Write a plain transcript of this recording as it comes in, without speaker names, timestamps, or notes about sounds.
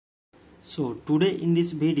So today in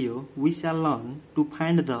this video we shall learn to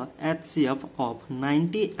find the HCF of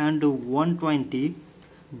 90 and 120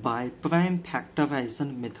 by prime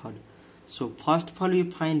factorization method. So first of all we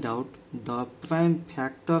find out the prime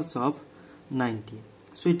factors of 90.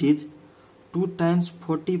 So it is 2 times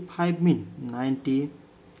 45 mean 90,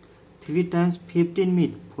 3 times 15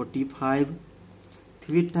 mean 45,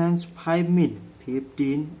 3 times 5 mean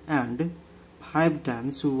 15 and 5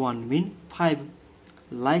 times 1 mean 5.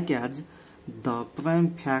 Like as the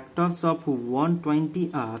prime factors of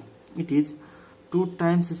 120 are, it is 2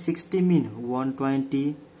 times 60 mean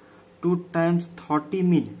 120, 2 times 30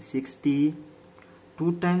 mean 60,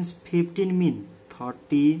 2 times 15 mean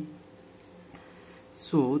 30,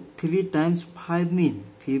 so 3 times 5 mean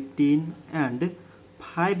 15 and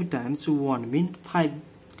 5 times 1 mean 5.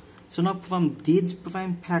 So now from these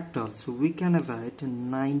prime factors we can write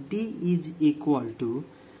 90 is equal to,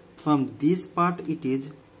 from this part it is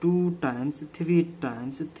 2 times 3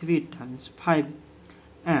 times 3 times 5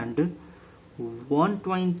 and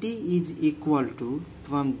 120 is equal to,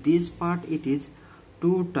 from this part it is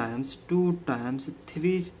 2 times 2 times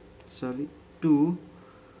 3 2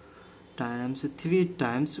 times 3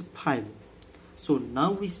 times 5. So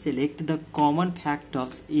now we select the common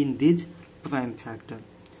factors in this prime factor.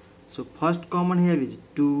 So first common here is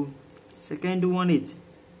 2, second one is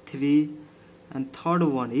 3 and third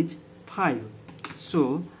one is 5.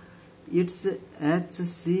 So its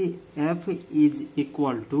HCF is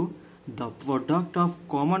equal to the product of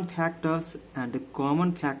common factors, and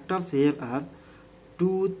common factors here are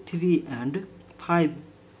 2, 3 and 5.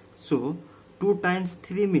 So 2 times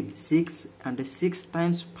 3 means 6 and 6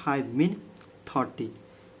 times 5 means 30.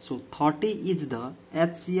 So 30 is the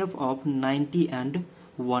HCF of 90 and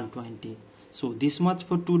 120. So this much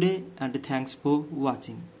for today and thanks for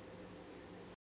watching.